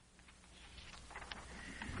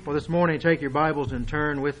Well, this morning, take your Bibles and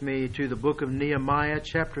turn with me to the book of Nehemiah,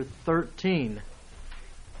 chapter 13.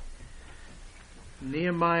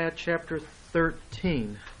 Nehemiah, chapter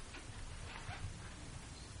 13.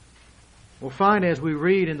 We'll find as we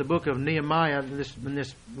read in the book of Nehemiah, in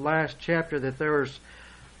this last chapter, that there's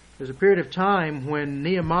a period of time when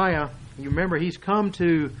Nehemiah, you remember, he's come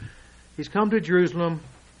to Jerusalem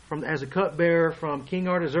as a cupbearer from King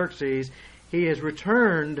Artaxerxes. He has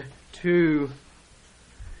returned to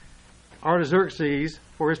Artaxerxes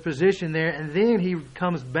for his position there, and then he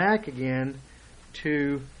comes back again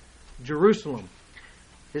to Jerusalem.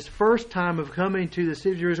 His first time of coming to the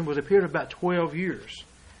city of Jerusalem was a period of about 12 years.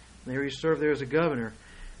 There he served there as a governor.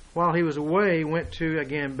 While he was away, he went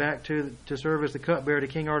back to serve as the cupbearer to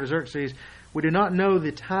King Artaxerxes. We do not know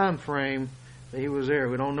the time frame that he was there.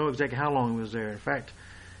 We don't know exactly how long he was there. In fact,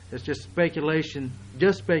 it's just speculation.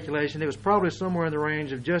 It was probably somewhere in the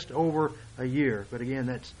range of just over a year. But again,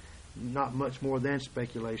 that's not much more than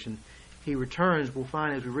speculation. He returns, we'll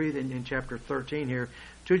find as we read in chapter 13 here,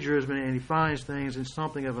 to Jerusalem, and he finds things in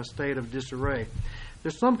something of a state of disarray.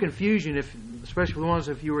 There's some confusion, especially for the ones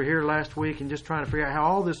if you were here last week and just trying to figure out how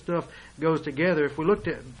all this stuff goes together. If we looked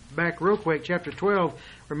back real quick, chapter 12,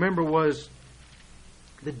 remember, was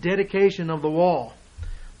the dedication of the wall.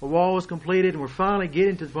 The wall was completed, and we're finally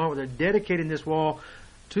getting to the point where they're dedicating this wall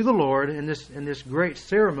to the Lord in this great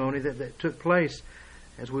ceremony that took place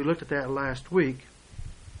as we looked at that last week.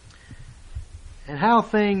 And how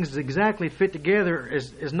things exactly fit together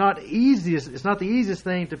is not easiest. It's not the easiest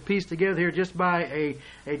thing to piece together here just by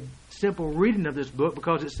a simple reading of this book,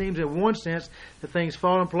 because it seems in one sense that things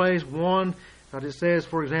fall in place. It says,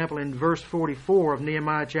 for example, in verse 44 of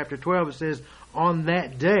Nehemiah chapter 12, it says, on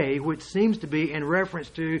that day, which seems to be in reference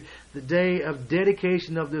to the day of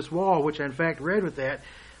dedication of this wall, which I in fact read with that,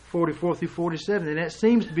 44 through 47, and that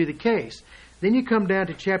seems to be the case. Then you come down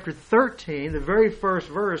to chapter 13, the very first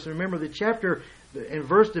verse. And remember, the chapter and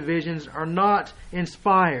verse divisions are not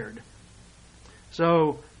inspired.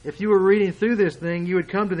 So if you were reading through this thing, you would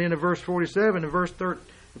come to the end of verse 47 and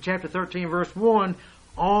chapter 13, verse 1,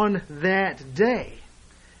 on that day.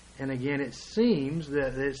 And again, it seems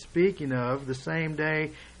that it's speaking of the same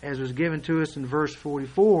day as was given to us in verse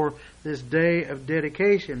 44, this day of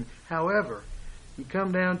dedication. However, you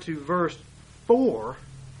come down to verse 4,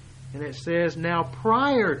 and it says, now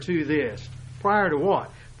prior to this, prior to what?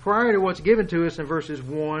 Prior to what's given to us in verses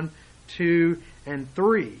 1, 2, and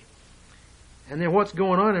 3. And then what's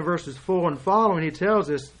going on in verses 4 and following, he tells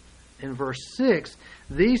us in verse 6,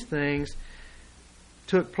 these things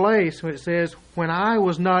took place when it says, when I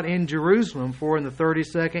was not in Jerusalem, for in the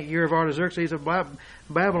 32nd year of Artaxerxes of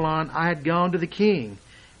Babylon, I had gone to the king.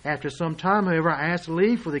 After some time, however, I asked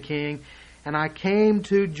leave for the king, and I came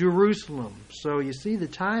to Jerusalem. So you see the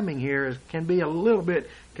timing here can be a little bit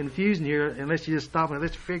confusing here unless you just stop and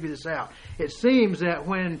let's figure this out. It seems that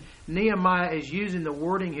when Nehemiah is using the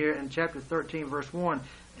wording here in chapter 13, verse 1,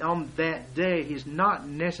 on that day, he's not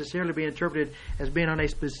necessarily being interpreted as being on a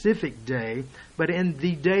specific day, but in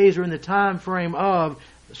the days or in the time frame of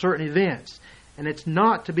certain events. And it's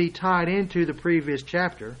not to be tied into the previous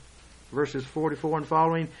chapter. Verses 44 and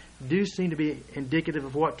following do seem to be indicative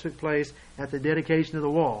of what took place at the dedication of the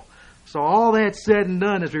wall. So all that's said and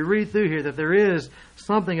done as we read through here, that there is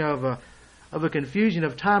something of a confusion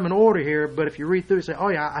of time and order here. But if you read through it, say, oh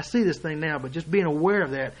yeah, I see this thing now. But just being aware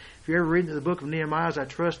of that. If you ever read the book of Nehemiah, as I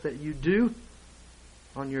trust that you do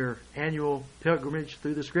on your annual pilgrimage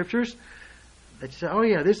through the Scriptures, that you say, oh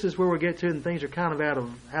yeah, this is where we get to, and things are kind of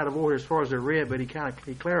out of order as far as they're read. But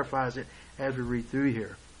he clarifies it as we read through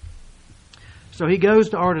here. So he goes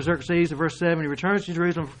to Artaxerxes in verse 7. He returns to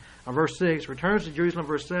Jerusalem, verse 6. Returns to Jerusalem,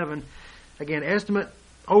 verse 7. Again, estimate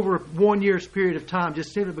over 1 year's period of time,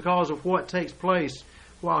 just simply because of what takes place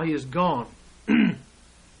while he is gone.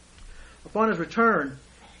 Upon his return,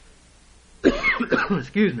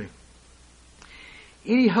 excuse me,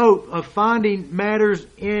 any hope of finding matters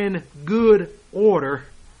in good order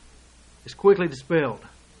is quickly dispelled.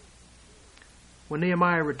 When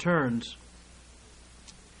Nehemiah returns,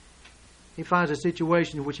 he finds a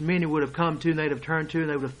situation in which many would have come to and they'd have turned to and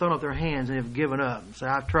they would have thrown up their hands and have given up. So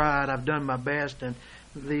I've tried, I've done my best, and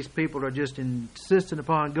these people are just insistent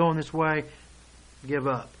upon going this way. Give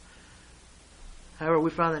up. However, we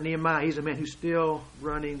find that Nehemiah, he's a man who's still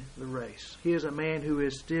running the race. He is a man who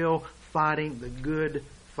is still fighting the good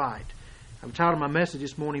fight. I've titled my message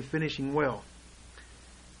this morning, Finishing Well.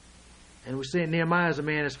 And we see Nehemiah as a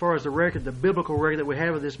man, as far as the record, the biblical record that we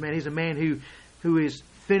have of this man, he's a man who is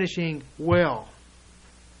finishing well.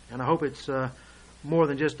 And I hope it's more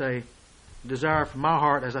than just a desire from my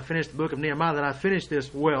heart as I finish the book of Nehemiah that I finish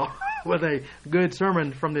this well. with a good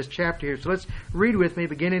sermon from this chapter here. So let's read with me,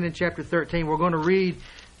 beginning in chapter 13. We're going to read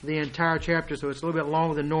the entire chapter, so it's a little bit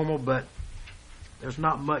longer than normal, but there's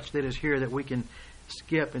not much that is here that we can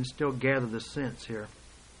skip and still gather the sense here.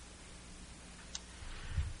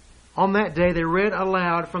 On that day they read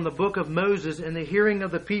aloud from the book of Moses in the hearing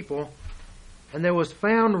of the people, and there was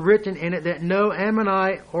found written in it that no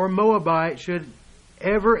Ammonite or Moabite should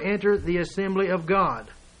ever enter the assembly of God,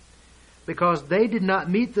 because they did not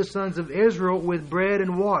meet the sons of Israel with bread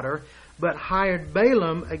and water, but hired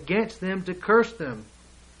Balaam against them to curse them.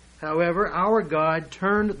 However, our God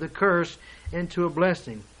turned the curse into a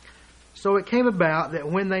blessing. So it came about that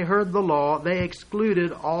when they heard the law, they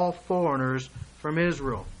excluded all foreigners from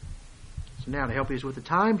Israel. So now to help us with the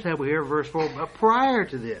timetable here, verse 4, but prior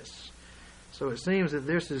to this. So it seems that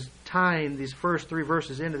this is tying these first three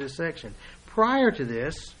verses into this section. Prior to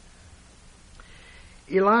this,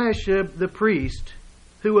 Eliashib the priest,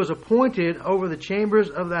 who was appointed over the chambers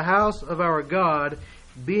of the house of our God,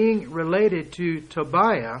 being related to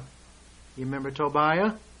Tobiah. You remember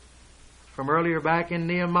Tobiah from earlier back in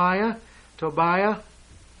Nehemiah? Tobiah,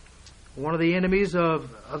 one of the enemies of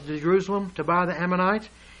Jerusalem, Tobiah the Ammonite.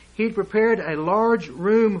 He'd prepared a large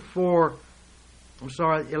room for,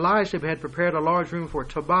 Eliashib had prepared a large room for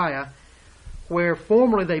Tobiah, where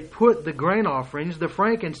formerly they put the grain offerings, the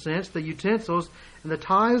frankincense, the utensils, and the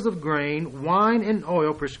tithes of grain, wine, and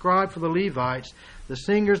oil prescribed for the Levites, the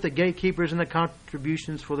singers, the gatekeepers, and the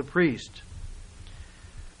contributions for the priest.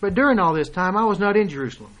 But during all this time I was not in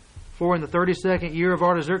Jerusalem, for in the 32nd year of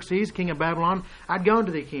Artaxerxes, king of Babylon, I'd gone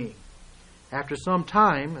to the king. After some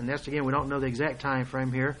time, and that's again, we don't know the exact time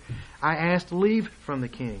frame here, I asked leave from the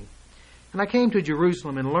king. And I came to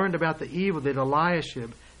Jerusalem and learned about the evil that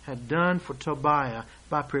Eliashib had done for Tobiah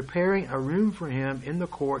by preparing a room for him in the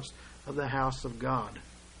courts of the house of God.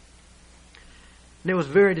 And it was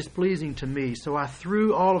very displeasing to me, so I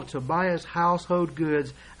threw all of Tobiah's household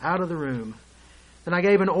goods out of the room. Then I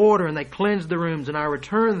gave an order, and they cleansed the rooms, and I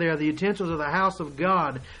returned there the utensils of the house of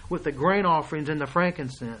God with the grain offerings and the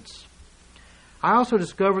frankincense. I also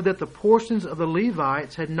discovered that the portions of the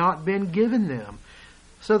Levites had not been given them.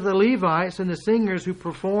 So the Levites and the singers who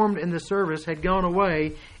performed in the service had gone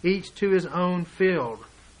away, each to his own field.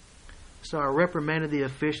 So I reprimanded the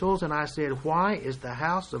officials, and I said, why is the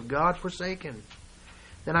house of God forsaken?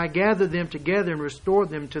 Then I gathered them together and restored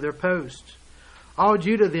them to their posts. All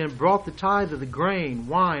Judah then brought the tithes of the grain,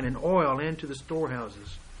 wine, and oil into the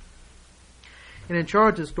storehouses. And in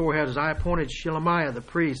charge of the storehouses I appointed Shelemiah the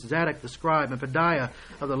priest, Zadok the scribe, and Pedaiah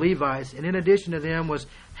of the Levites, and in addition to them was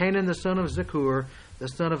Hanan the son of Zakur, the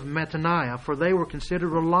son of Mattaniah, for they were considered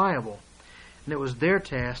reliable, and it was their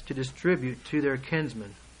task to distribute to their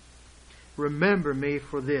kinsmen. Remember me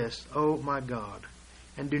for this, O my God,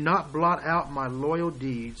 and do not blot out my loyal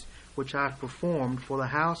deeds, which I have performed for the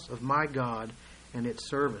house of my God and its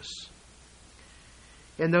service.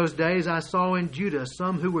 In those days I saw in Judah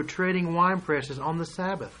some who were treading wine presses on the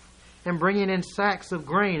Sabbath, and bringing in sacks of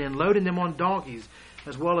grain and loading them on donkeys,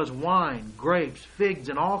 as well as wine, grapes, figs,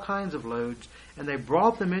 and all kinds of loads, and they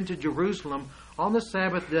brought them into Jerusalem on the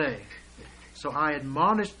Sabbath day. So I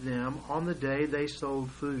admonished them on the day they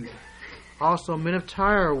sold food. Also men of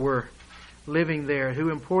Tyre were living there, who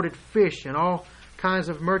imported fish and all kinds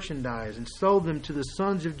of merchandise, and sold them to the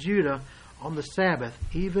sons of Judah on the Sabbath,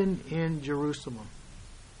 even in Jerusalem.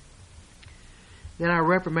 Then I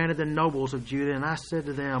reprimanded the nobles of Judah, and I said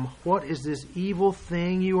to them, what is this evil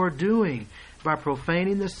thing you are doing by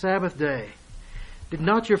profaning the Sabbath day? Did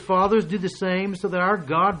not your fathers do the same, so that our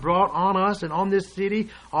God brought on us and on this city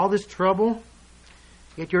all this trouble?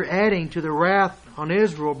 Yet you're adding to the wrath on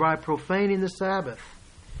Israel by profaning the Sabbath.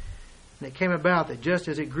 And it came about that just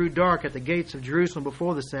as it grew dark at the gates of Jerusalem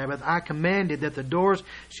before the Sabbath, I commanded that the doors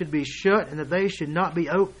should be shut, and that they should not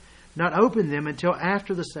open them until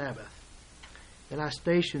after the Sabbath. Then I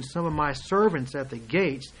stationed some of my servants at the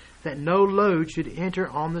gates, that no load should enter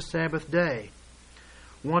on the Sabbath day.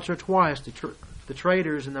 Once or twice the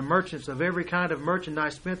traders and the merchants of every kind of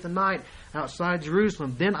merchandise spent the night outside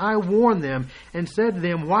Jerusalem. Then I warned them and said to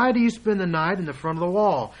them, why do you spend the night in the front of the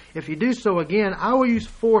wall? If you do so again, I will use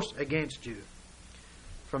force against you.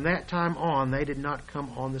 From that time on, they did not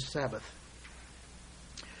come on the Sabbath.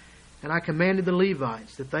 And I commanded the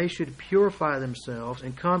Levites that they should purify themselves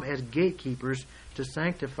and come as gatekeepers to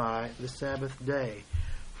sanctify the Sabbath day.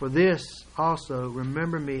 For this also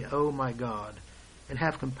remember me, O my God, and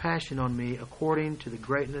have compassion on me according to the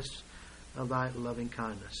greatness of thy loving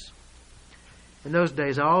kindness. In those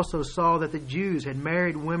days I also saw that the Jews had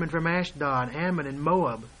married women from Ashdod, Ammon, and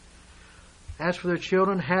Moab. As for their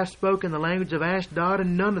children, half spoke in the language of Ashdod,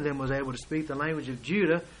 and none of them was able to speak the language of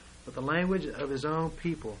Judah, but the language of his own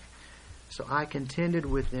people. So I contended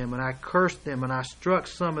with them, and I cursed them, and I struck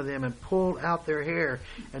some of them, and pulled out their hair,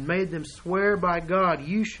 and made them swear by God,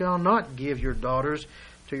 you shall not give your daughters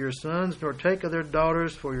to your sons, nor take of their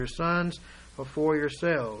daughters for your sons or for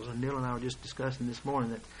yourselves. And Neil and I were just discussing this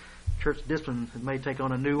morning that church discipline may take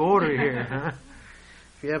on a new order here. Huh?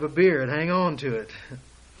 If you have a beard, hang on to it.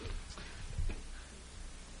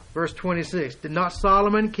 Verse 26, did not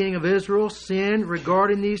Solomon, king of Israel, sin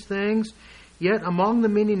regarding these things? Yet among the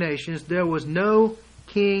many nations there was no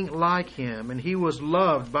king like him, and he was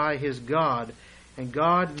loved by his God, and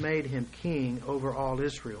God made him king over all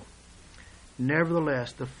Israel.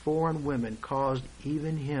 Nevertheless, the foreign women caused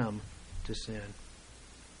even him to sin.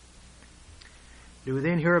 Do we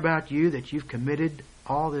then hear about you that you've committed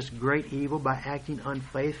all this great evil by acting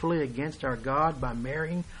unfaithfully against our God, by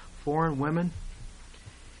marrying foreign women?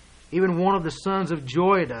 Even one of the sons of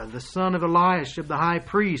Joiada, the son of Eliashib, the high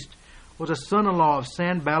priest, was a son-in-law of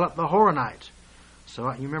Sanballat the Horonite. So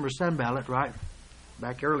you remember Sanballat, right?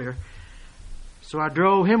 Back earlier. So I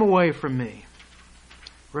drove him away from me.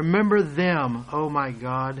 Remember them, O my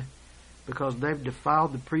God, because they've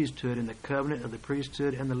defiled the priesthood and the covenant of the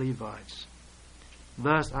priesthood and the Levites.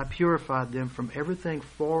 Thus I purified them from everything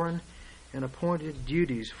foreign and appointed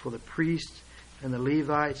duties for the priests and the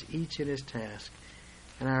Levites, each in his task.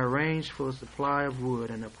 And I arranged for the supply of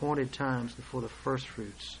wood and appointed times for the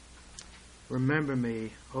firstfruits. Remember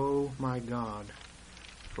me, O my God,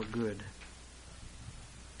 for good.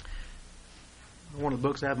 One of the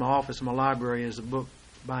books I have in my office in my library is a book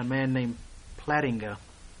by a man named Plattinger.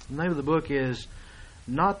 The name of the book is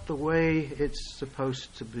Not the Way It's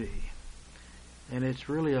Supposed to Be. And it's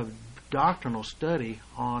really a doctrinal study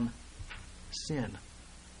on sin.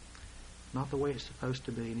 Not the way it's supposed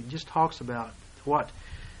to be. And he just talks about what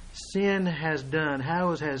sin has done,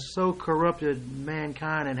 how it has so corrupted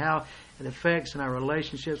mankind, and how it affects in our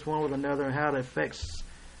relationships one with another, and how it affects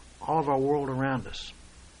all of our world around us.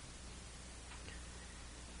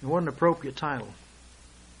 And what an appropriate title.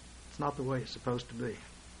 It's not the way it's supposed to be.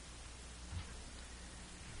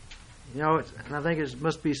 You know, and I think it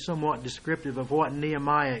must be somewhat descriptive of what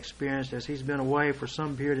Nehemiah experienced as he's been away for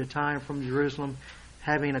some period of time from Jerusalem,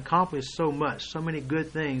 having accomplished so much, so many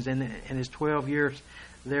good things in his 12 years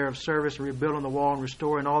there of service, rebuilding the wall and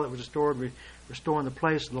restoring all that was restored, restoring the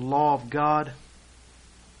place of the law of God.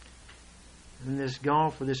 And this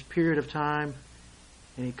gone for this period of time,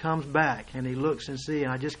 and he comes back and he looks and sees,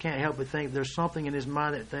 and I just can't help but think there's something in his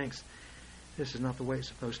mind that thinks this is not the way it's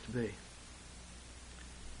supposed to be.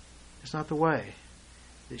 It's not the way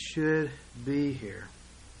it should be here.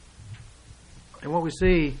 And what we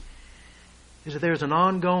see is that there's an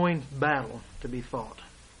ongoing battle to be fought.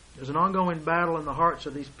 There's an ongoing battle in the hearts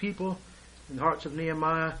of these people, in the hearts of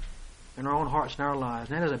Nehemiah, and our own hearts and our lives.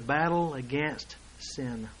 And that is a battle against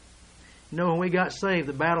sin. You know, when we got saved,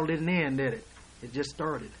 the battle didn't end, did it? It just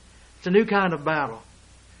started. It's a new kind of battle.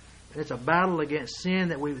 It's a battle against sin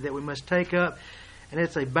that we must take up. And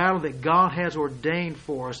it's a battle that God has ordained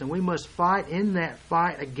for us. And we must fight in that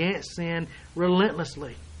fight against sin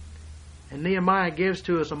relentlessly. And Nehemiah gives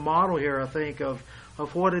to us a model here, I think, of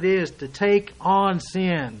what it is to take on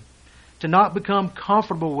sin. To not become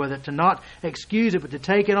comfortable with it, to not excuse it, but to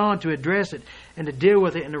take it on, to address it, and to deal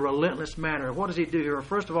with it in a relentless manner. What does he do here?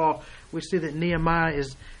 First of all, we see that Nehemiah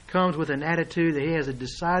comes with an attitude that he has a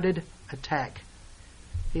decided attack.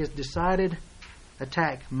 He has decided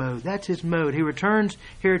attack mode. That's his mode. He returns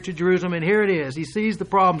here to Jerusalem, and here it is. He sees the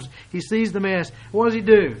problems. He sees the mess. What does he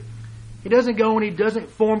do? He doesn't go and he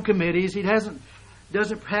doesn't form committees. He doesn't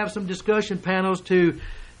have some discussion panels to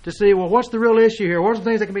see, well, what's the real issue here? What are the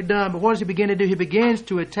things that can be done? But what does he begin to do? He begins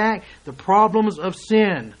to attack the problems of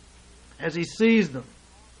sin as he sees them.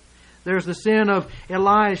 There's the sin of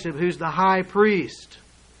Eliashib, who's the high priest.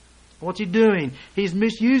 What's he doing? He's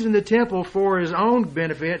misusing the temple for his own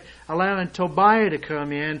benefit, allowing Tobiah to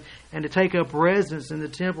come in and to take up residence in the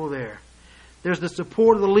temple there. There's the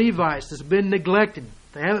support of the Levites that's been neglected.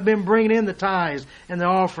 They haven't been bringing in the tithes and the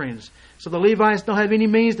offerings. So the Levites don't have any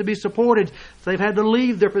means to be supported. So they've had to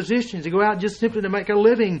leave their positions and go out just simply to make a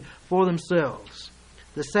living for themselves.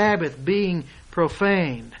 The Sabbath being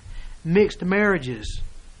profaned. Mixed marriages.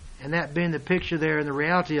 And that being the picture there and the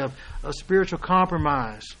reality of spiritual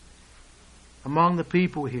compromise among the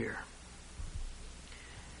people here.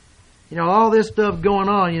 You know, all this stuff going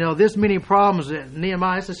on, this many problems that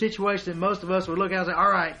Nehemiah, it's a situation that most of us would look at and say,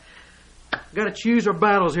 all right, we've got to choose our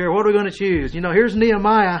battles here. What are we going to choose? Here's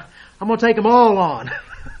Nehemiah. I'm going to take them all on.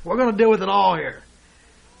 We're going to deal with it all here.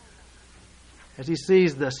 As he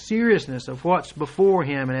sees the seriousness of what's before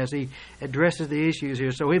him and as he addresses the issues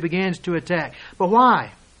here. So he begins to attack. But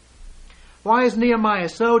why? Why is Nehemiah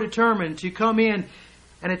so determined to come in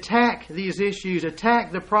and attack these issues,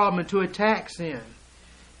 attack the problem, and to attack sin?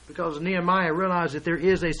 Because Nehemiah realized that there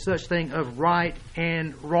is a such thing of right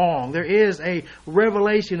and wrong. There is a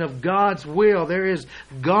revelation of God's will. There is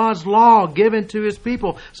God's law given to His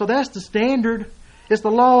people. So that's the standard. It's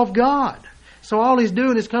the law of God. So all he's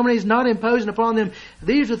doing is coming, he's not imposing upon them,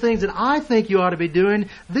 these are things that I think you ought to be doing.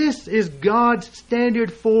 This is God's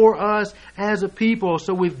standard for us as a people.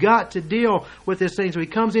 So we've got to deal with this thing. So he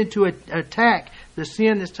comes in to attack the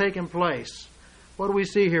sin that's taken place. What do we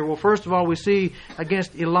see here? Well, first of all, we see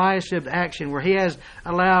against Eliashib's action where he has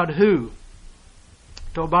allowed who?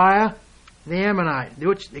 Tobiah the Ammonite,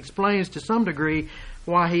 which explains to some degree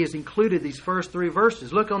why he has included these first three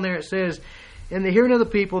verses. Look on there, it says, in the hearing of the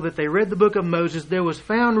people that they read the book of Moses, there was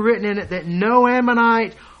found written in it that no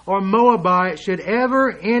Ammonite or Moabite should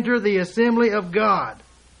ever enter the assembly of God.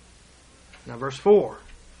 Now verse 4.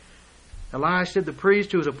 Eliashib the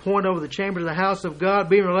priest, who was appointed over the chambers of the house of God,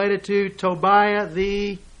 being related to Tobiah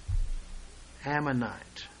the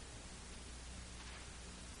Ammonite.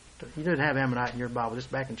 You didn't have Ammonite in your Bible. This is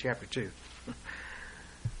back in chapter 2.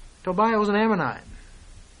 Tobiah was an Ammonite.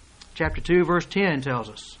 Chapter 2, verse 10 tells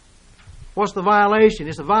us. What's the violation?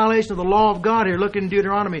 It's a violation of the law of God here. Look in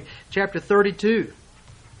Deuteronomy chapter 32.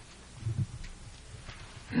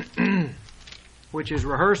 Which is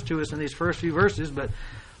rehearsed to us in these first few verses, but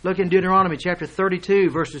look in Deuteronomy chapter 32,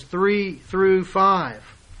 verses 3 through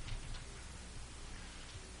 5.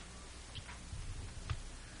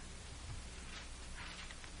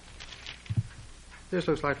 This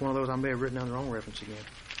looks like one of those I may have written down the wrong reference again.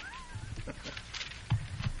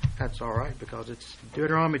 That's all right, because it's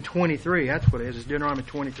Deuteronomy 23. That's what it is. It's Deuteronomy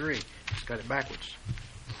 23. Just got it backwards.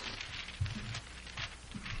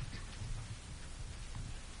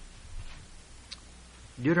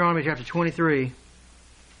 Deuteronomy chapter 23,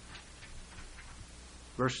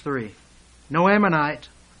 verse 3. No Ammonite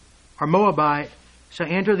or Moabite shall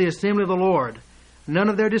enter the assembly of the Lord. None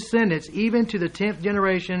of their descendants, even to the 10th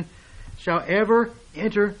generation, shall ever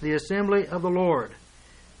enter the assembly of the Lord.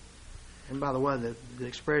 And by the way, the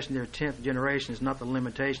expression there, 10th generation, is not the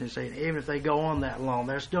limitation. It's saying even if they go on that long,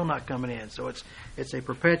 they're still not coming in. So it's a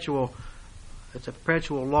perpetual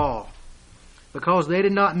law. Because they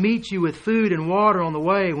did not meet you with food and water on the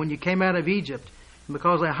way when you came out of Egypt, and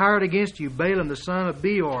because they hired against you Balaam the son of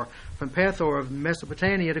Beor from Pethor of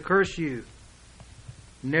Mesopotamia to curse you.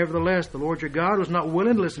 Nevertheless, the Lord your God was not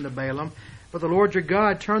willing to listen to Balaam, but the Lord your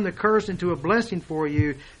God turned the curse into a blessing for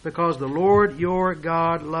you, because the Lord your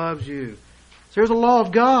God loves you. So there's a law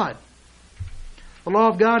of God. The law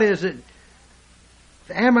of God is that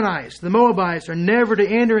the Ammonites, the Moabites, are never to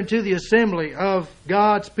enter into the assembly of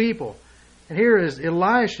God's people. And here is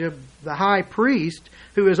Eliashib, the high priest,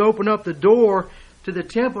 who has opened up the door to the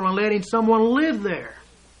temple and letting someone live there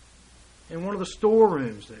in one of the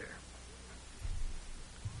storerooms there.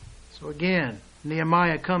 So again,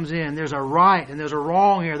 Nehemiah comes in. There's a right and there's a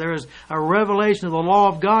wrong here. There is a revelation of the law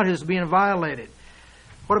of God that is being violated.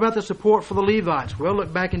 What about the support for the Levites? Well,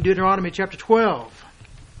 look back in Deuteronomy chapter 12.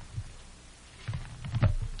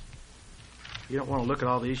 If you don't want to look at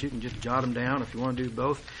all these, you can just jot them down if you want to do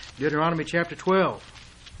both. Deuteronomy chapter 12.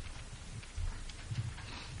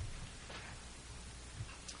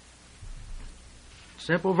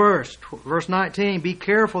 Simple verse. Verse 19. Be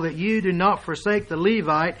careful that you do not forsake the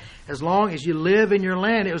Levite as long as you live in your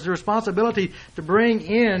land. It was the responsibility to bring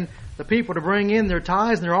in the people, to bring in their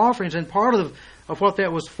tithes and their offerings. And part of what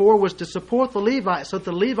that was for was to support the Levites so that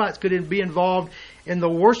the Levites could be involved in the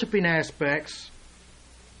worshiping aspects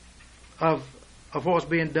of what was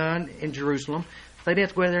being done in Jerusalem. They didn't have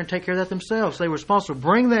to go in there and take care of that themselves. They were responsible to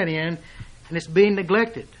bring that in, and it's being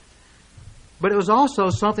neglected. But it was also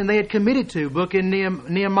something they had committed to. Book in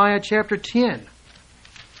Nehemiah chapter 10.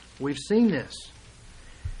 We've seen this.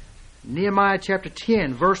 Nehemiah chapter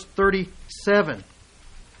 10, verse 37.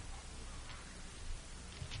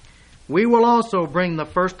 We will also bring the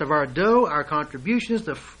first of our dough, our contributions,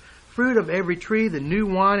 the fruit of every tree, the new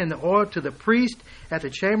wine and the oil to the priest at the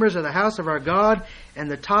chambers of the house of our God,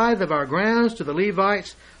 and the tithe of our grounds to the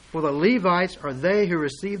Levites, for the Levites are they who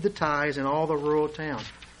receive the tithes in all the rural towns.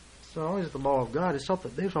 So not only is it the law of God, it's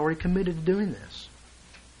something they've already committed to doing this.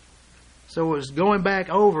 So it was going back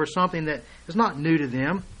over something that is not new to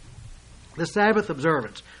them. The Sabbath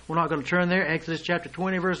observance. We're not going to turn there. Exodus chapter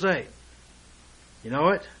 20, verse 8. You know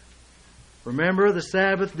it? Remember the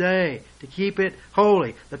Sabbath day to keep it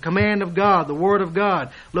holy. The command of God, the Word of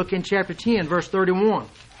God. Look in chapter 10, verse 31.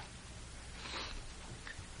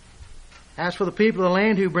 As for the people of the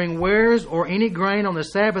land who bring wares or any grain on the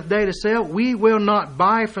Sabbath day to sell, we will not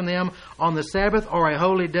buy from them on the Sabbath or a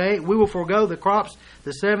holy day. We will forego the crops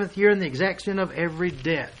the seventh year and the exaction of every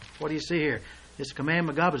debt. What do you see here? It's a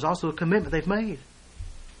commandment of God, but it's also a commitment they've made.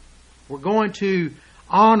 We're going to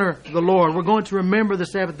honor the Lord. We're going to remember the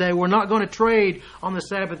Sabbath day. We're not going to trade on the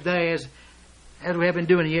Sabbath day as we have been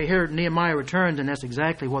doing. Here Nehemiah returns, and that's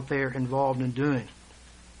exactly what they're involved in doing.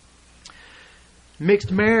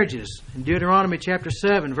 Mixed marriages in Deuteronomy chapter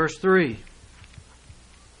 7, verse 3.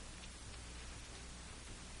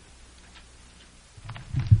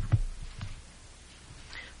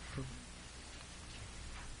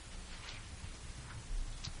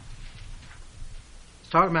 It's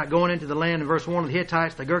talking about going into the land in verse 1 of the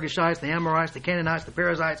Hittites, the Girgashites, the Amorites, the Canaanites, the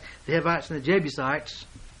Perizzites, the Hivites, and the Jebusites.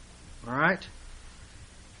 All right?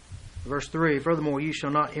 Verse 3, furthermore, you shall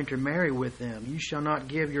not intermarry with them. You shall not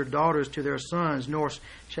give your daughters to their sons, nor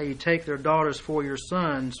shall you take their daughters for your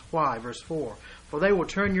sons. Why? Verse 4, for they will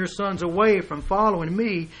turn your sons away from following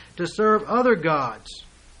me to serve other gods.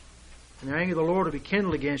 And the anger of the Lord will be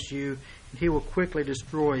kindled against you, and he will quickly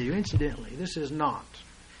destroy you. Incidentally, this is not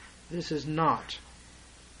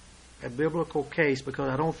a biblical case, because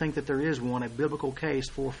I don't think that there is one, a biblical case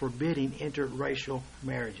for forbidding interracial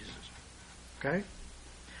marriages. Okay?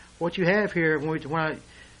 What you have here, when I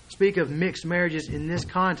speak of mixed marriages in this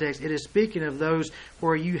context, it is speaking of those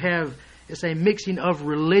where you have, it's a mixing of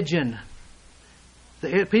religion.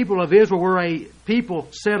 The people of Israel were a people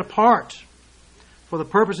set apart for the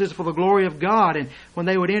purposes, for the glory of God. And when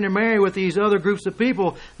they would intermarry with these other groups of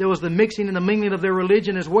people, there was the mixing and the mingling of their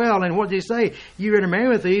religion as well. And what did he say? You intermarry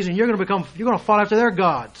with these, and you're going to fall after their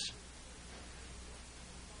gods.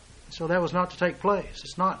 So that was not to take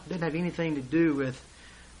place. Didn't have anything to do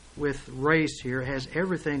with race here. It has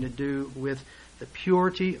everything to do with the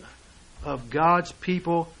purity of God's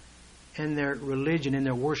people and their religion and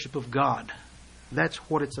their worship of God. That's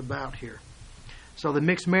what it's about here. So the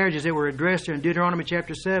mixed marriages that were addressed here in Deuteronomy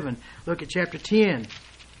chapter 7. Look at chapter 10,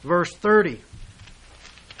 verse 30.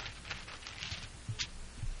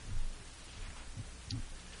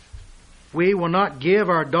 We will not give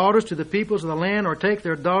our daughters to the peoples of the land or take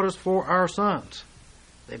their daughters for our sons.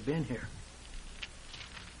 They've been here.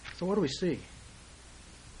 So what do we see?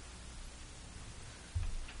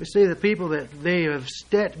 We see the people that they have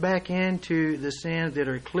stepped back into the sins that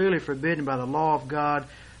are clearly forbidden by the law of God.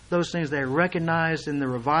 Those things they recognized in the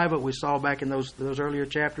revival we saw back in those earlier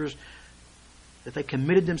chapters, that they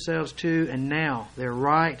committed themselves to, and now they're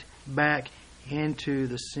right back into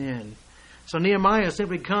the sin. So Nehemiah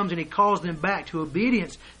simply comes and he calls them back to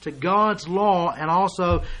obedience to God's law and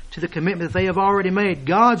also to the commitment that they have already made.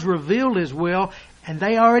 God's revealed His will, and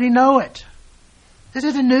they already know it. This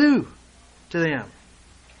isn't new to them.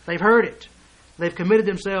 They've heard it. They've committed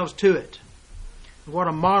themselves to it. What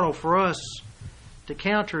a model for us to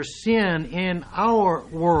counter sin in our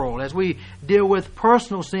world as we deal with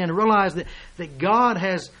personal sin. Realize that God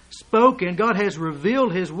has spoken, God has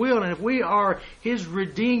revealed His will, and if we are His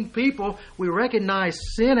redeemed people, we recognize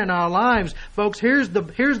sin in our lives. Folks, here's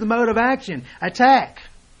the mode of action. Attack.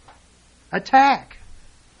 Attack.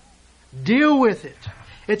 Deal with it.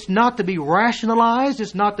 It's not to be rationalized.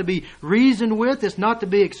 It's not to be reasoned with. It's not to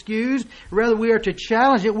be excused. Rather, we are to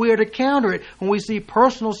challenge it. We are to counter it when we see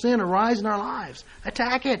personal sin arise in our lives.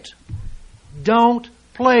 Attack it. Don't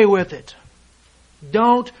play with it.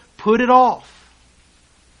 Don't put it off.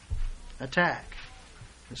 Attack.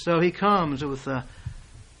 And so he comes with a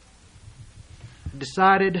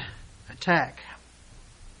decided attack.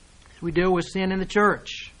 We deal with sin in the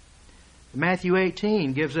church. Matthew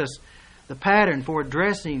 18 gives us the pattern for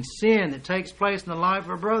addressing sin that takes place in the life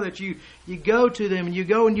of a brother. That you go to them and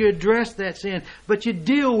you address that sin, but you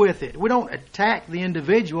deal with it. We don't attack the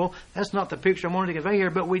individual. That's not the picture I'm wanting to convey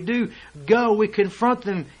here, but we do go, we confront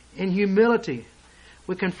them in humility.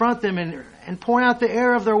 We confront them and point out the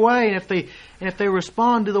error of their way. And if they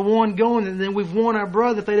respond to the one going, then we've won our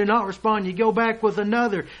brother. If they do not respond, you go back with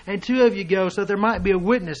another, and two of you go, so that there might be a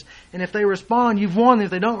witness. And if they respond, you've won them.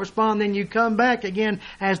 If they don't respond, then you come back again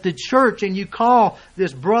as the church, and you call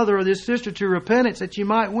this brother or this sister to repentance, that you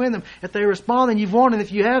might win them. If they respond, then you've won. And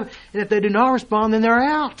if they do not respond, then they're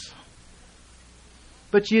out.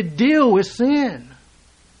 But you deal with sin.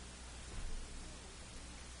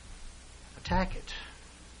 Attack it.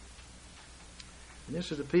 And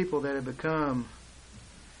this is the people that have become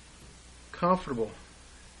comfortable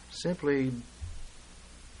simply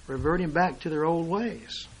reverting back to their old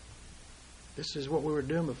ways. This is what we were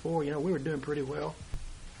doing before. We were doing pretty well.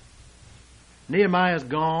 Nehemiah's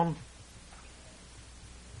gone.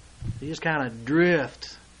 He just kind of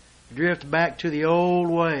drift back to the old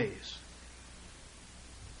ways.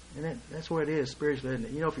 And that's what it is spiritually, isn't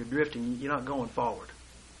it? You know, if you're drifting, you're not going forward,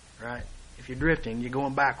 right? If you're drifting, you're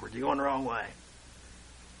going backwards. You're going the wrong way.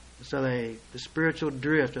 So the spiritual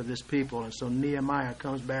drift of this people, and so Nehemiah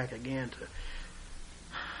comes back again to,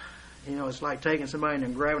 it's like taking somebody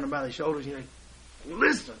and grabbing them by the shoulders.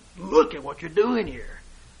 Listen, look at what you're doing here.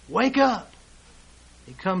 Wake up.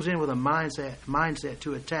 He comes in with a mindset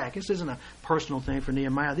to attack. This isn't a personal thing for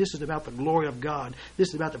Nehemiah. This is about the glory of God. This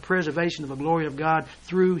is about the preservation of the glory of God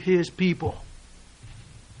through His people.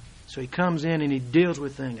 So he comes in and he deals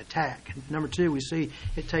with things, attack. Number two, we see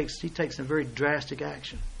he takes some very drastic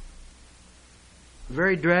action.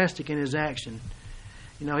 Very drastic in his action.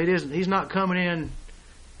 He's not coming in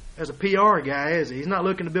as a PR guy, is he? He's not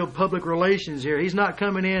looking to build public relations here. He's not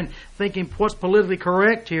coming in thinking what's politically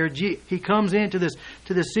correct here. He comes into this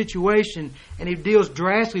situation and he deals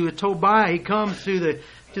drastically with Tobiah. He comes to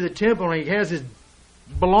the temple and he has his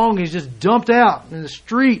belongings just dumped out in the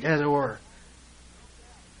street, as it were.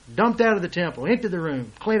 Dumped out of the temple, into the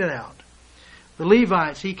room, clean it out. The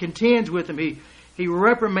Levites, he contends with them. He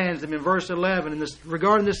reprimands them in verse 11. And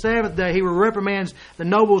regarding the Sabbath day, he reprimands the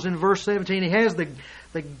nobles in verse 17. He has the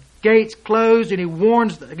gates closed and he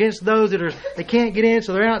warns against those they can't get in,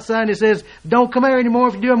 so they're outside. And he says, "Don't come here anymore.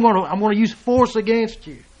 If you do, I'm going to use force against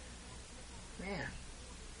you." Man,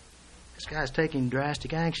 this guy's taking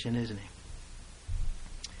drastic action, isn't he?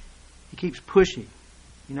 He keeps pushing.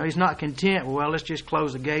 He's not content. Well, let's just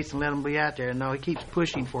close the gates and let them be out there. No, he keeps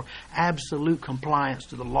pushing for absolute compliance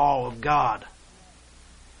to the law of God.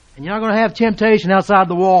 And you're not going to have temptation outside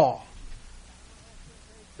the wall.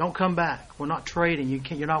 Don't come back. We're not trading.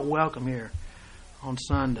 You're not welcome here on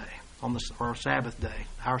Sunday, or Sabbath day.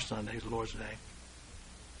 Our Sunday is the Lord's day.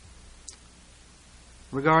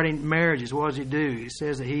 Regarding marriages, what does he do? It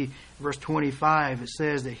says that verse 25, it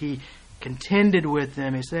says that he contended with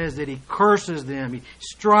them. It says that he curses them. He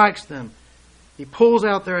strikes them. He pulls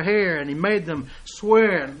out their hair and he made them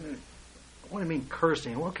swear. What do you mean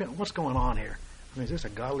cursing? What's going on here? Is this a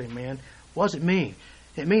godly man? What does it mean?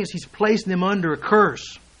 It means he's placing them under a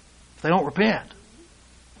curse if they don't repent.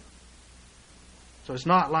 So it's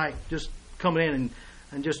not like just coming in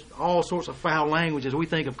and just all sorts of foul language as we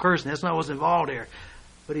think of cursing. That's not what's involved here.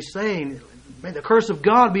 But he's saying, may the curse of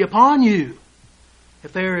God be upon you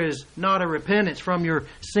if there is not a repentance from your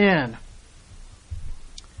sin.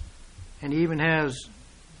 And he even has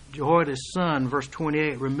Jehoiada's son, verse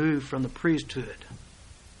 28, removed from the priesthood.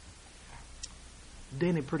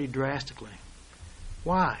 Did it pretty drastically.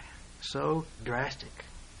 Why so drastic?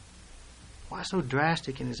 Why so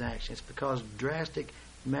drastic in his actions? Because drastic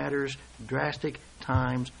matters, drastic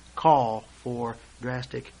times call for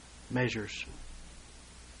drastic measures.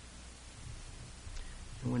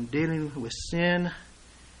 And when dealing with sin,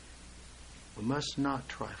 we must not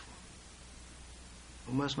trifle.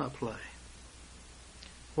 We must not play.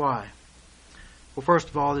 Why? Well, first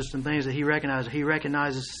of all, there's some things that he recognizes. He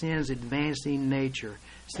recognizes sin's advancing nature.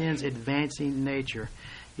 Sin's advancing nature.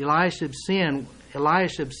 Eliashib's sin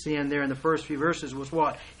there in the first few verses was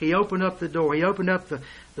what? He opened up the door. He opened up the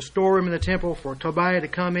storeroom in the temple for Tobiah to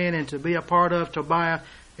come in and to be a part of. Tobiah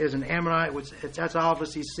is an Ammonite, which that's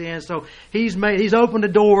obviously sin. So he's opened a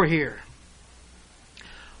door here.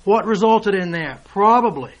 What resulted in that?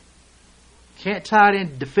 Probably, can't tie it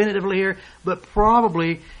in definitively here, but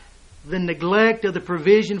probably the neglect of the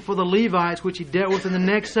provision for the Levites, which he dealt with in the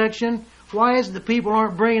next section. Why is it the people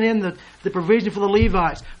aren't bringing in the provision for the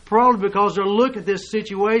Levites? Probably because they're looking at this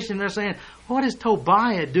situation and they're saying, what is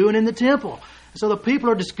Tobiah doing in the temple? And so the people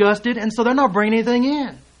are disgusted, and so they're not bringing anything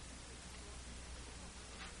in.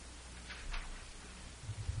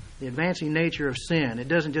 The advancing nature of sin, it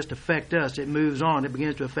doesn't just affect us, it moves on, it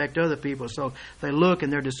begins to affect other people. So they look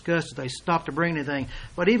and they're disgusted, they stop to bring anything.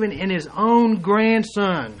 But even in his own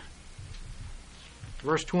grandson,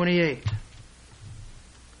 verse 28,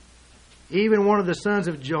 even one of the sons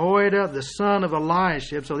of Jehoiada, the son of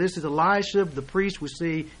Eliashib, so this is Eliashib, the priest we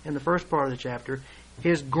see in the first part of the chapter,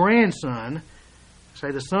 his grandson,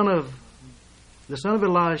 say the son of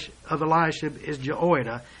Eliashib is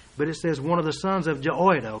Jehoiada, but it says one of the sons of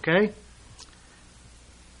Jehoiada, okay?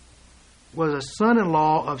 Was a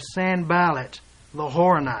son-in-law of Sanballat, the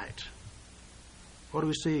Horonite. What do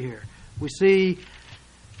we see here? We see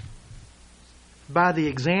by the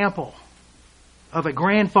example of a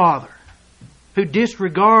grandfather who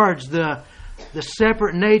disregards the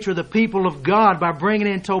separate nature of the people of God by bringing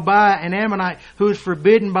in Tobiah, an Ammonite, who is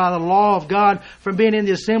forbidden by the law of God from being in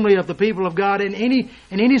the assembly of the people of God in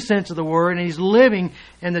any sense of the word, and he's living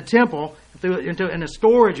in the temple in a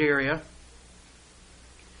storage area.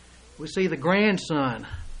 We see the grandson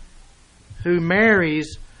who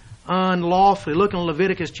marries unlawfully. Look in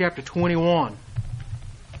Leviticus chapter 21.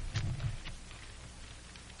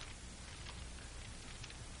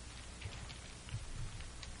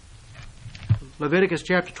 Leviticus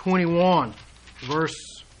chapter 21,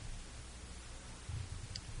 verse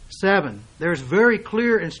 7. There's very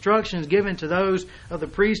clear instructions given to those of the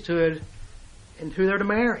priesthood and who they're to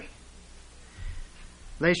marry.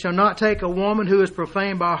 They shall not take a woman who is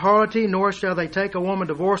profaned by harlotry, nor shall they take a woman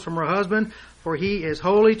divorced from her husband, for he is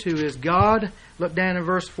holy to his God. Look down in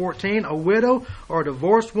verse 14. A widow or a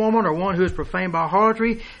divorced woman or one who is profaned by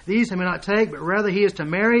harlotry, these he may not take, but rather he is to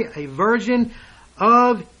marry a virgin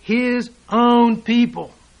of his own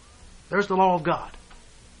people. There's the law of God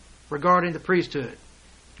regarding the priesthood.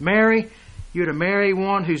 You're to marry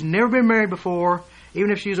one who's never been married before,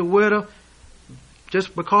 even if she's a widow,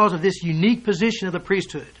 just because of this unique position of the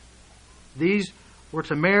priesthood. These were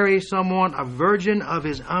to marry someone, a virgin of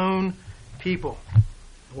his own people.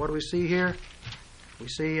 What do we see here? We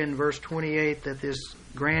see in verse 28 that this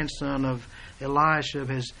grandson of Eliashib,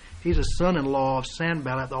 he's a son-in-law of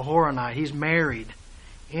Sanballat the Horonite. He's married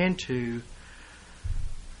into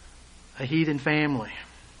a heathen family.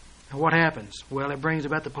 And what happens? Well, it brings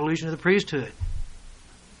about the pollution of the priesthood.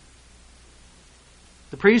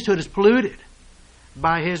 The priesthood is polluted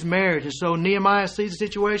by his marriage. And so Nehemiah sees the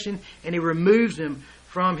situation and he removes him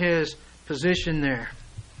from his position there.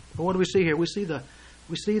 But what do we see here? We see the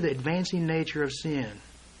advancing nature of sin.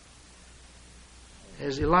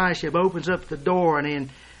 As Eliashib opens up the door and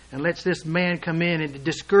lets this man come in, and it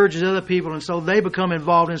discourages other people, and so they become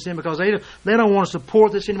involved in sin because they don't want to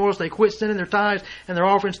support this anymore, so they quit sending their tithes and their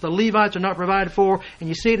offerings. The Levites are not provided for, and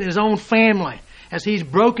you see it in his own family as he's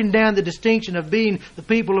broken down the distinction of being the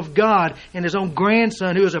people of God, and his own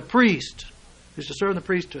grandson, who is a priest, who's to serve in the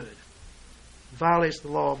priesthood, violates the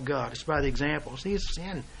law of God. It's by the example. See,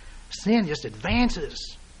 sin just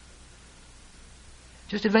advances.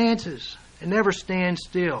 Just advances. It never stands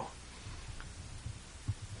still.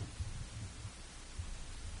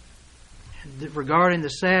 Regarding the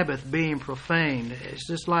Sabbath being profaned, it's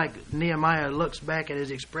just like Nehemiah looks back at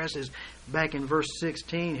his expresses back in verse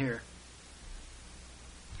 16 here.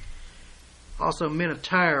 Also, men of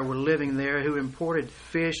Tyre were living there who imported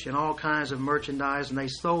fish and all kinds of merchandise, and they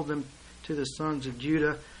sold them to the sons of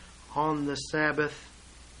Judah on the Sabbath.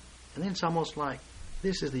 And then it's almost like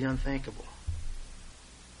this is the unthinkable.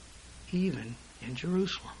 Even in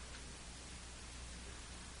Jerusalem.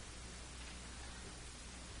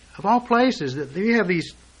 Of all places, that you have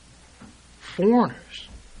these foreigners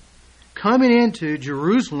coming into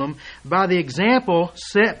Jerusalem by the example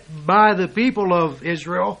set by the people of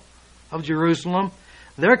Israel, of Jerusalem.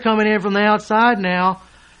 They're coming in from the outside now,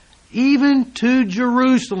 even to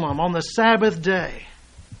Jerusalem on the Sabbath day.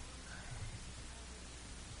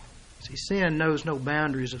 See, sin knows no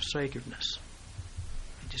boundaries of sacredness.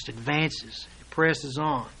 It just advances. It presses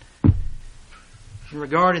on. And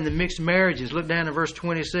regarding the mixed marriages, look down to verse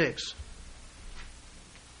 26.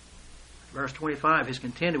 Verse 25 is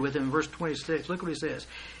contended with him. In verse 26, look what he says.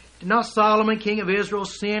 Did not Solomon, king of Israel,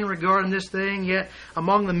 sin regarding this thing? Yet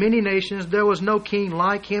among the many nations there was no king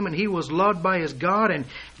like him, and he was loved by his God, and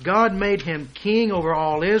God made him king over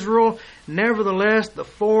all Israel. Nevertheless, the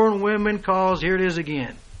foreign women caused, here it is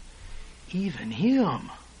again, even him.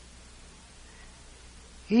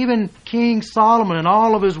 Even King Solomon and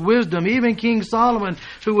all of his wisdom, even King Solomon,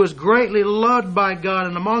 who was greatly loved by God,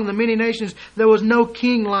 and among the many nations there was no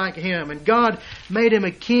king like him. And God made him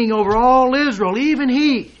a king over all Israel. Even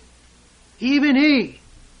he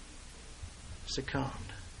succumbed.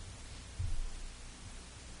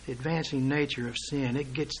 The advancing nature of sin,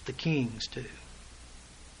 it gets the kings too.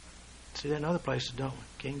 See that in other places, don't we?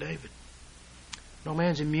 King David. No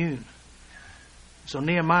man's immune. So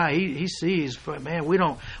Nehemiah, he sees, man, we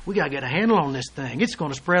got to get a handle on this thing. It's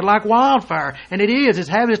going to spread like wildfire. And it is. It's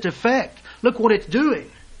having its effect. Look what it's doing.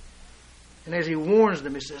 And as he warns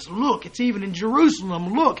them, he says, look, it's even in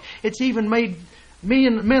Jerusalem. Look, it's even made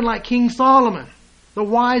men like King Solomon, the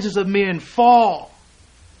wisest of men, fall.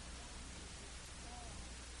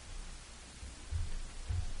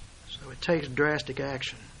 So it takes drastic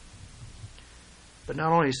action. But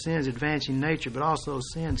not only sin's advancing nature, but also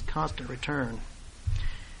sin's constant return.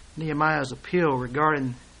 Nehemiah's appeal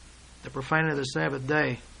regarding the profaning of the Sabbath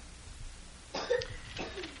day.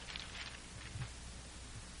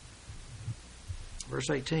 Verse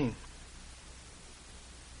 18.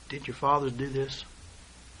 Did your fathers do this?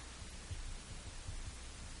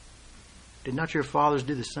 Did not your fathers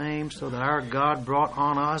do the same, so that our God brought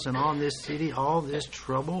on us and on this city all this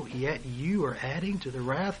trouble? Yet you are adding to the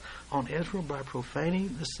wrath on Israel by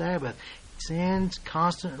profaning the Sabbath. Sin's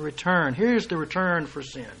constant return. Here's the return for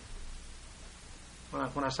sin.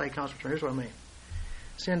 When I say constant return, here's what I mean.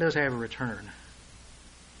 Sin does have a return.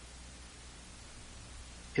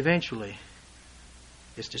 Eventually,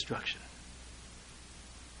 it's destruction.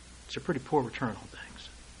 It's a pretty poor return on things.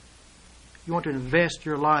 You want to invest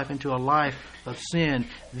your life into a life of sin,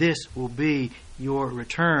 this will be your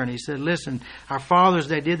return. He said, listen, our fathers,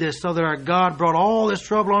 they did this so that our God brought all this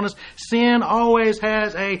trouble on us. Sin always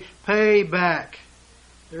has a payback.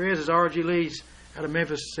 There is, as R.G. Leeds out of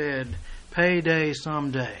Memphis said, payday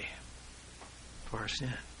someday for our sin.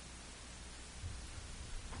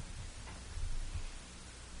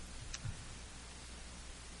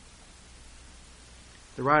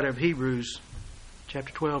 The writer of Hebrews,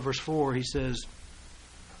 chapter 12, verse 4, he says,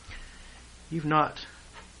 you've not,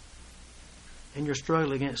 in your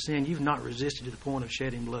struggle against sin, you've not resisted to the point of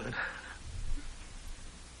shedding blood.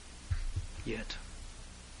 Yet.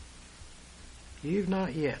 You've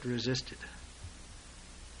not yet resisted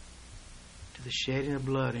to the shedding of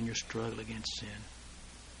blood in your struggle against sin.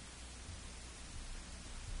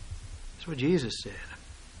 That's what Jesus said.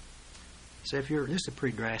 He said, this is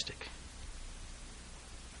pretty drastic.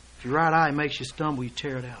 If your right eye makes you stumble, you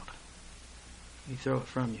tear it out. You throw it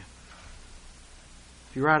from you.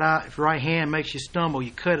 If your right hand makes you stumble,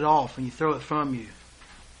 you cut it off and you throw it from you.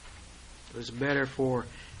 It's better for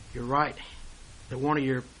your right, that one of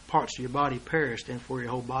your parts of your body perish than for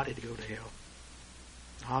your whole body to go to hell.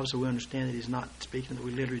 Obviously, we understand that he's not speaking that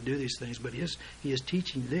we literally do these things, but he is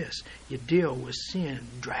teaching this. You deal with sin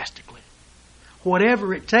drastically.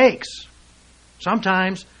 Whatever it takes.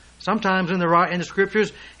 Sometimes in the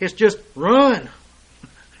Scriptures, it's just run.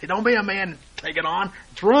 Don't be a man, take it on.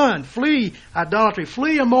 It's run, flee idolatry,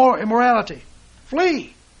 flee immorality.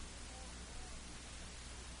 Flee.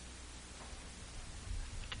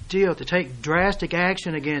 To take drastic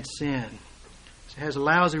action against sin. It has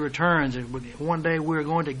lousy returns. One day we're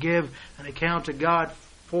going to give an account to God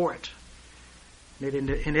for it.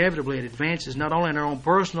 Inevitably, it advances not only in our own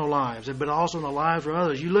personal lives, but also in the lives of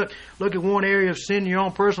others. You look at one area of sin in your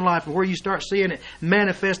own personal life, and where you start seeing it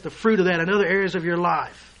manifest the fruit of that in other areas of your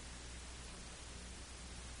life.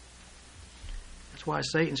 That's why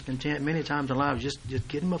Satan's content many times in life, just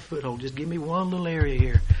get him a foothold. Just give me one little area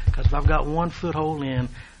here, because if I've got one foothold in,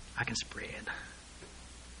 I can spread.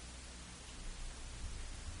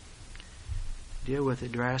 Deal with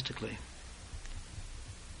it drastically.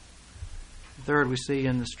 Third, we see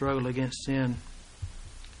in the struggle against sin,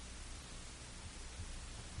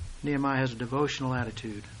 Nehemiah has a devotional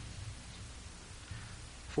attitude.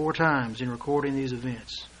 4 times in recording these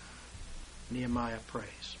events, Nehemiah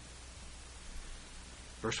prays.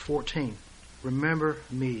 Verse 14, remember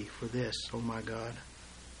me for this, O my God.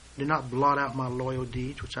 Do not blot out my loyal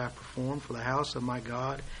deeds which I performed for the house of my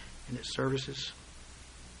God and its services.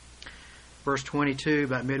 Verse 22,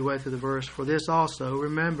 about midway through the verse, for this also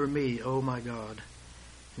remember me, O my God,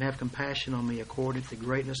 and have compassion on me according to the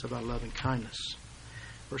greatness of thy loving kindness.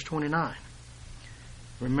 Verse 29,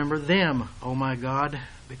 remember them, O my God,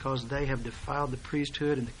 because they have defiled the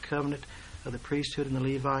priesthood and the covenant of the priesthood and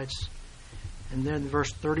the Levites. And then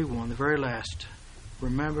verse 31, the very last,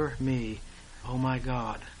 remember me, O my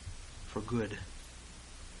God, for good.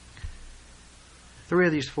 3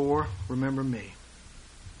 of these 4, remember me.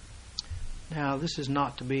 Now, this is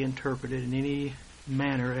not to be interpreted in any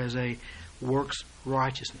manner as a works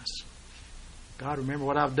righteousness. God, remember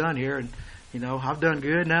what I've done here, and I've done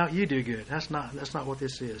good. Now you do good. That's not what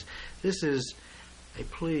this is. This is a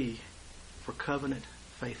plea for covenant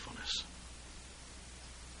faithfulness.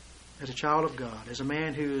 As a child of God, as a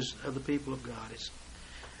man who is of the people of God,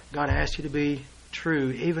 God asks you to be true,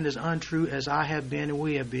 even as untrue as I have been and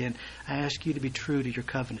we have been. I ask you to be true to your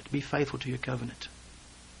covenant, to be faithful to your covenant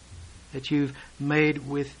that you've made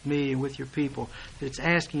with me and with your people. It's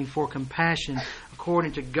asking for compassion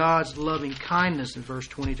according to God's loving kindness in verse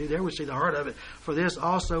 22. There we see the heart of it. For this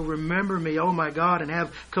also remember me, O my God, and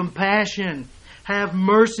have compassion. Have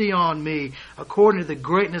mercy on me according to the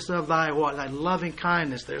greatness of thy what? Thy loving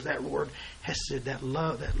kindness. There's that word, hesed, that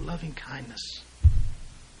love, that loving kindness.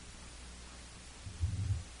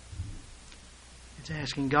 It's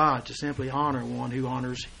asking God to simply honor one who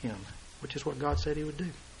honors him, which is what God said he would do.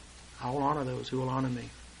 I will honor those who will honor me.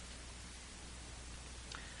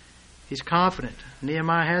 He's confident.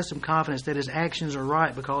 Nehemiah has some confidence that his actions are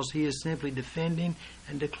right because he is simply defending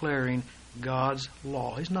and declaring God's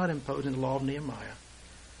law. He's not imposing the law of Nehemiah.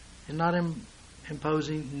 He's not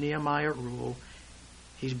imposing Nehemiah rule.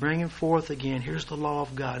 He's bringing forth again, here's the law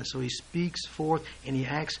of God. And so he speaks forth and he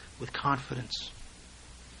acts with confidence.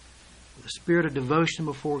 With a spirit of devotion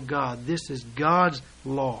before God. This is God's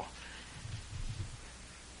law.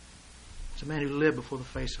 It's a man who lived before the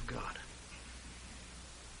face of God.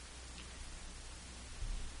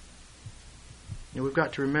 We've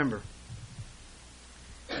got to remember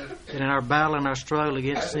that in our battle and our struggle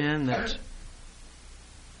against sin, that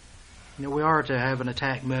we are to have an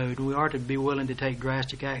attack mode. We are to be willing to take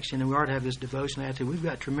drastic action, and we are to have this devotional attitude. We've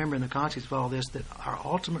got to remember in the context of all this that our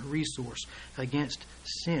ultimate resource against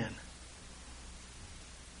sin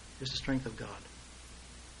is the strength of God.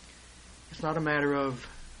 It's not a matter of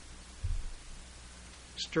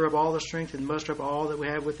stir up all the strength and muster up all that we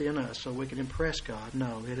have within us so we can impress God.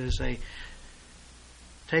 No, it is a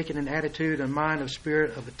taking an attitude, a mind of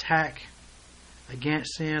spirit of attack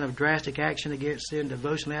against sin, of drastic action against sin,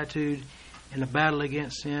 devotional attitude in the battle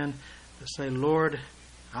against sin, to say, Lord,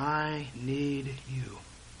 I need you.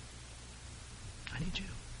 I need you.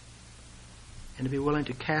 And to be willing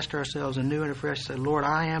to cast ourselves anew and afresh and say, Lord,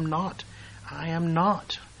 I am not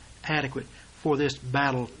adequate for this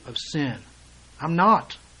battle of sin. I'm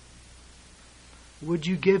not. Would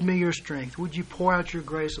you give me your strength? Would you pour out your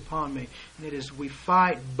grace upon me? And it is we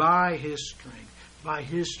fight by His strength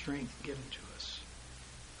given to us.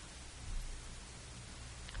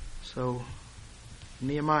 So,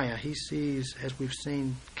 Nehemiah, he sees, as we've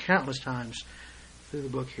seen countless times through the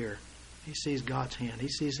book here, he sees God's hand. He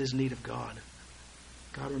sees his need of God.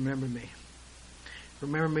 God, remember me.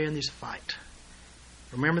 Remember me in this fight.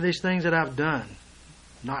 Remember these things that I've done,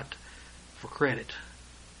 not for credit.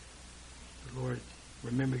 But Lord,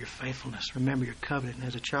 remember your faithfulness. Remember your covenant. And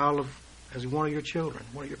as one of your children,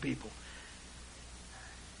 one of your people,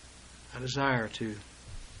 I desire to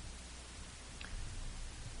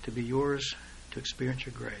be yours, to experience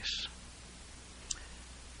your grace.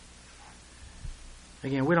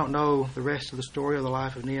 Again, we don't know the rest of the story of the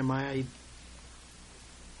life of Nehemiah.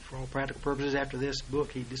 For all practical purposes, after this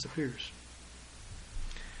book, he disappears.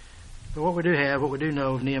 But what we do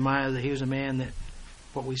know of Nehemiah is that he was a man that,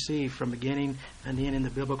 what we see from beginning and end in the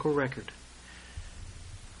biblical record,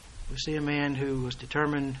 we see a man who was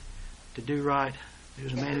determined to do right. He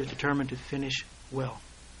was a man who was determined to finish well.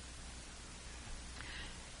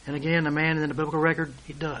 And again, a man in the biblical record,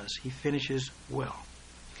 he does. He finishes well.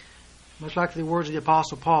 Much like the words of the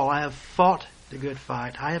Apostle Paul, I have fought the good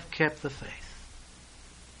fight. I have kept the faith.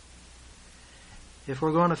 If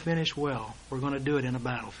we're going to finish well, we're going to do it in a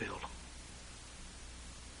battlefield.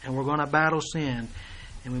 And we're going to battle sin,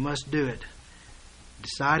 and we must do it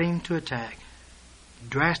deciding to attack,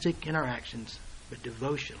 drastic in our actions, but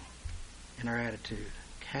devotional in our attitude,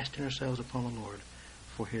 casting ourselves upon the Lord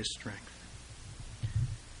for His strength.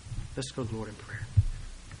 Let's go to the Lord in prayer.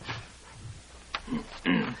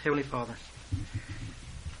 Heavenly Father,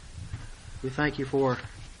 we thank you for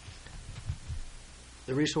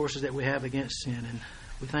the resources that we have against sin, and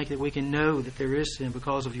we thank that we can know that there is sin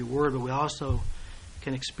because of your word, but we also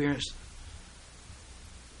can experience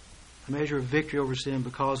a measure of victory over sin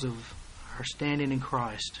because of our standing in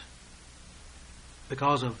Christ,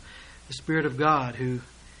 because of the Spirit of God who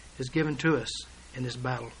is given to us in this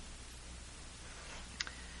battle.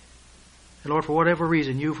 And Lord, for whatever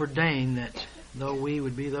reason, you've ordained that though we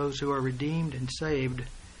would be those who are redeemed and saved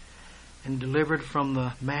and delivered from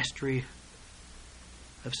the mastery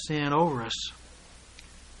of sin over us,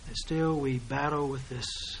 that still we battle with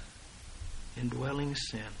this indwelling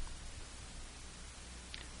sin.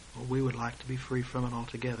 Well, we would like to be free from it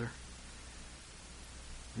altogether.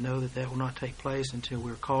 Know that will not take place until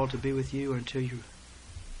we're called to be with you, or until you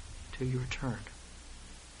return.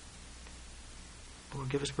 Lord,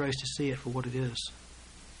 give us grace to see it for what it is.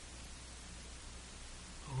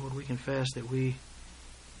 Lord, we confess that we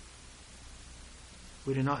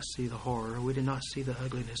do not see the horror. We do not see the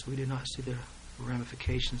ugliness. We do not see the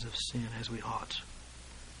ramifications of sin as we ought.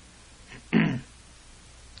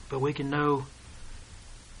 But we can know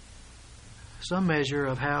some measure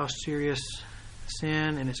of how serious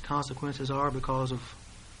sin and its consequences are because of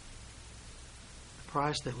the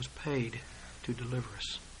price that was paid to deliver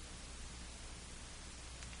us.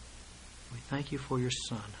 We thank you for your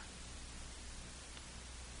Son.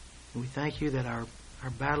 And we thank you that our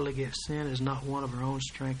battle against sin is not one of our own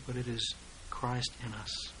strength, but it is Christ in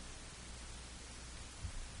us.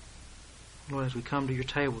 Lord, as we come to your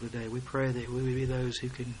table today, we pray that we will be those who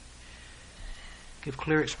can give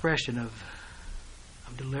clear expression of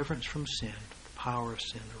deliverance from sin, the power of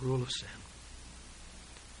sin, the rule of sin.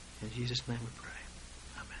 In Jesus' name we pray.